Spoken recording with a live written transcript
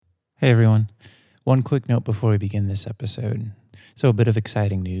Hey everyone. One quick note before we begin this episode. So, a bit of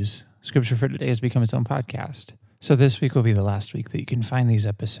exciting news. Scripture for Today has become its own podcast. So, this week will be the last week that you can find these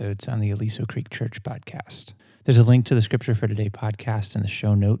episodes on the Aliso Creek Church podcast. There's a link to the Scripture for Today podcast in the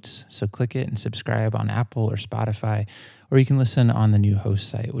show notes, so click it and subscribe on Apple or Spotify, or you can listen on the new host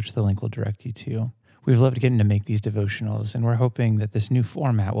site, which the link will direct you to. We've loved getting to make these devotionals, and we're hoping that this new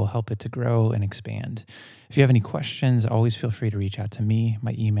format will help it to grow and expand. If you have any questions, always feel free to reach out to me.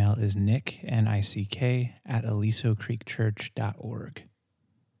 My email is nick, N-I-C-K, @alisocreekchurch.org.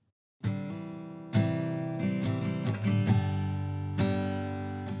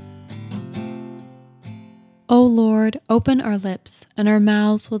 O Lord, open our lips, and our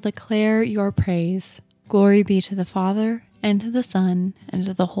mouths will declare your praise. Glory be to the Father, and to the Son, and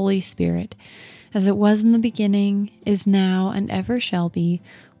to the Holy Spirit, as it was in the beginning, is now, and ever shall be,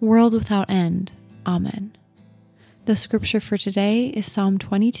 world without end. Amen. The scripture for today is Psalm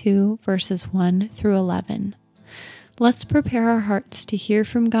 22, verses 1 through 11. Let's prepare our hearts to hear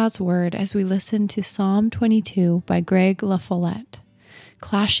from God's word as we listen to Psalm 22 by Greg LaFollette.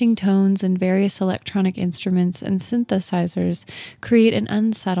 Clashing tones and various electronic instruments and synthesizers create an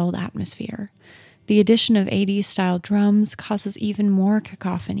unsettled atmosphere. The addition of 80s-style drums causes even more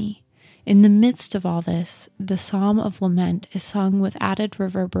cacophony. In the midst of all this, the Psalm of Lament is sung with added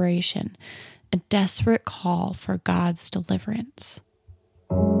reverberation, a desperate call for God's deliverance.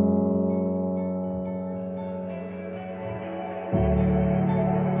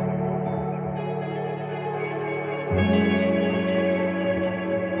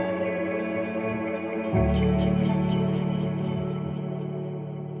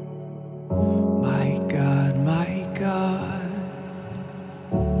 My God,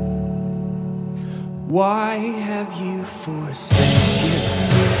 why have you forsaken me?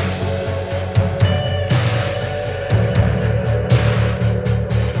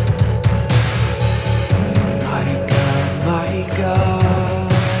 My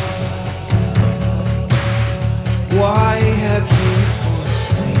God, why have you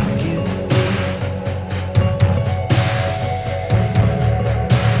forsaken me?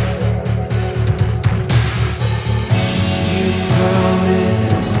 You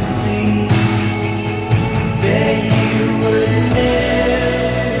promised me that you would never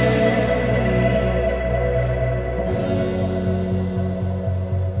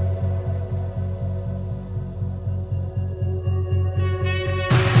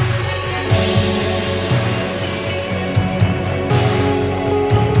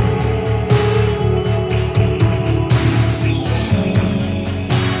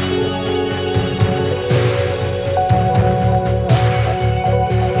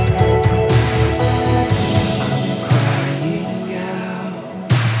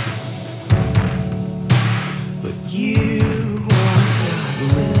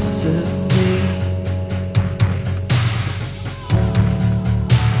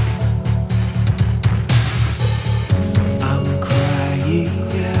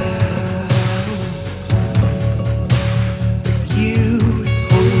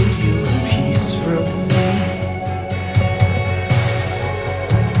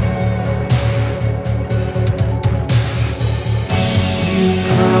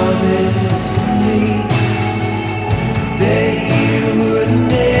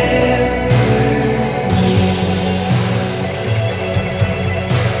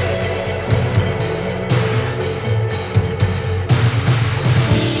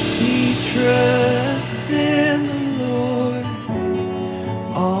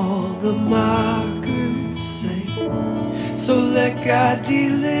so let God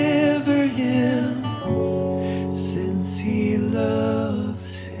deliver him, since he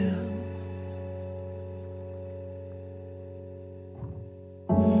loves him.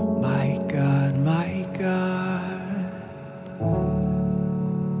 My God,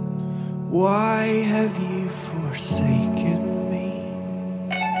 why have you forsaken me?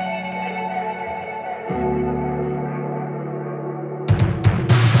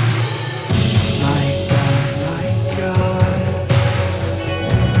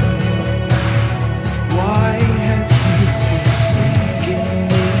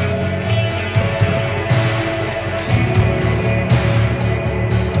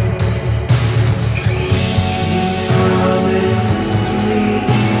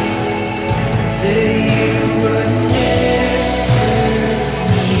 They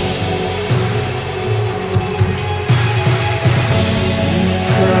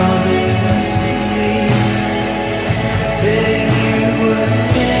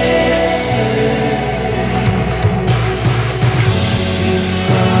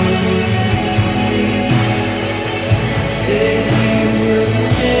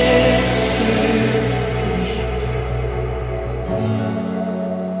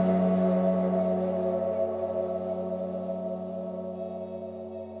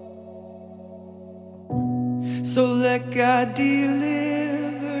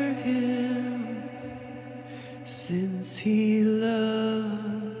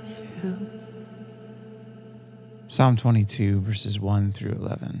Psalm 22, verses 1 through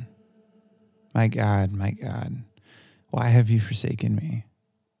 11. My God, why have you forsaken me?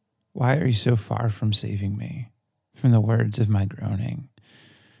 Why are you so far from saving me, from the words of my groaning?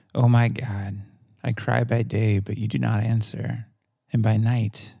 O my God, I cry by day, but you do not answer, and by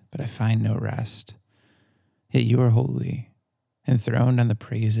night, but I find no rest. Yet you are holy, enthroned on the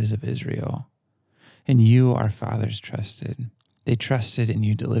praises of Israel. In you our fathers trusted. They trusted and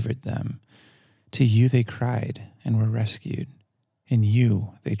you delivered them. To you they cried and were rescued. In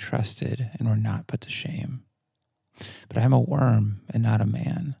you they trusted and were not put to shame. But I am a worm and not a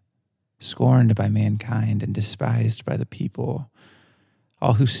man, scorned by mankind and despised by the people.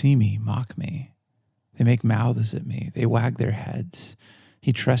 All who see me mock me. They make mouths at me. They wag their heads.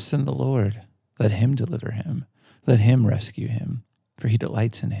 He trusts in the Lord. Let him deliver him. Let him rescue him, for he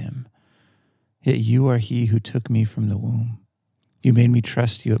delights in him. Yet you are he who took me from the womb. You made me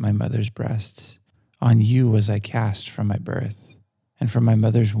trust you at my mother's breasts. On you was I cast from my birth, and from my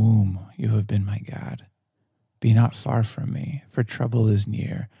mother's womb you have been my God. Be not far from me, for trouble is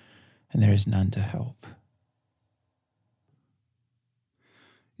near, and there is none to help.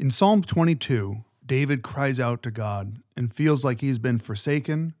 In Psalm 22, David cries out to God and feels like he's been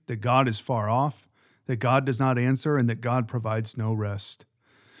forsaken, that God is far off, that God does not answer, and that God provides no rest.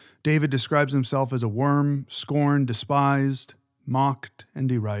 David describes himself as a worm, scorned, despised, mocked, and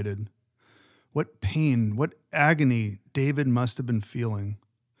derided. What pain, what agony David must have been feeling.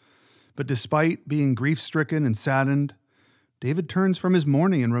 But despite being grief-stricken and saddened, David turns from his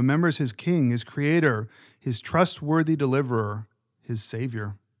mourning and remembers his king, his creator, his trustworthy deliverer, his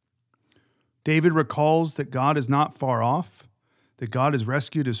savior. David recalls that God is not far off, that God has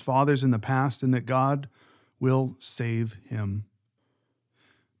rescued his fathers in the past, and that God will save him.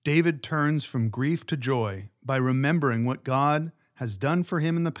 David turns from grief to joy by remembering what God has done for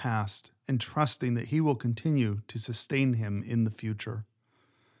him in the past and trusting that he will continue to sustain him in the future.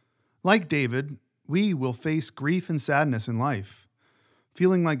 Like David, we will face grief and sadness in life,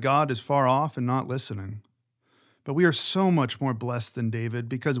 feeling like God is far off and not listening. But we are so much more blessed than David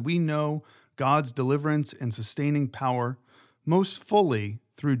because we know God's deliverance and sustaining power most fully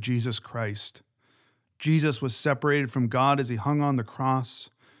through Jesus Christ. Jesus was separated from God as he hung on the cross,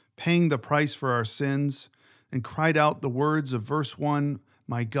 paying the price for our sins, and cried out the words of verse 1,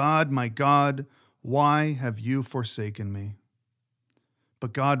 my God, why have you forsaken me?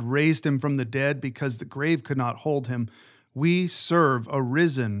 But God raised him from the dead because the grave could not hold him. We serve a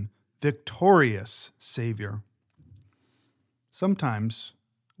risen, victorious Savior. Sometimes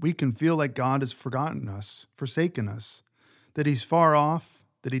we can feel like God has forgotten us, forsaken us, that he's far off,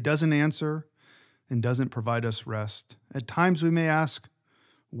 that he doesn't answer, and doesn't provide us rest. At times we may ask,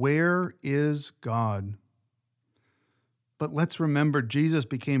 where is God? But let's remember Jesus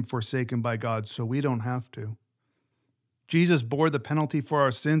became forsaken by God so we don't have to. Jesus bore the penalty for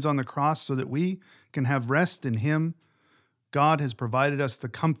our sins on the cross so that we can have rest in him. God has provided us the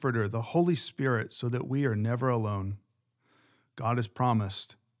Comforter, the Holy Spirit, so that we are never alone. God has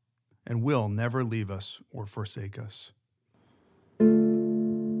promised and will never leave us or forsake us.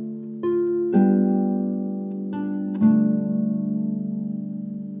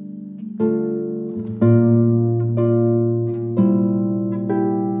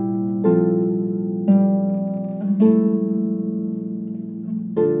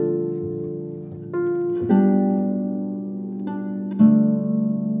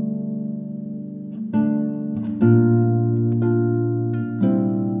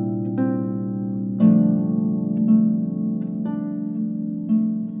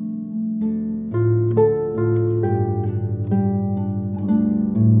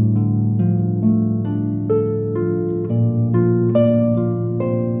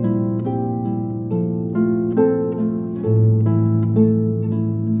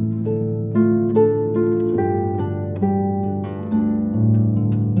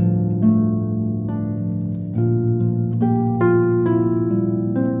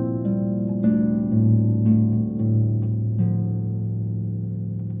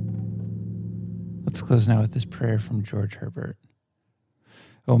 Let's close now with this prayer from George Herbert.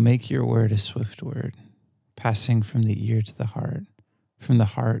 Oh, make your word a swift word, passing from the ear to the heart, from the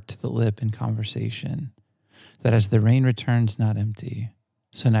heart to the lip in conversation, that as the rain returns not empty,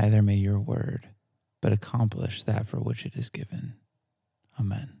 so neither may your word, but accomplish that for which it is given.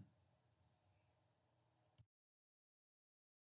 Amen.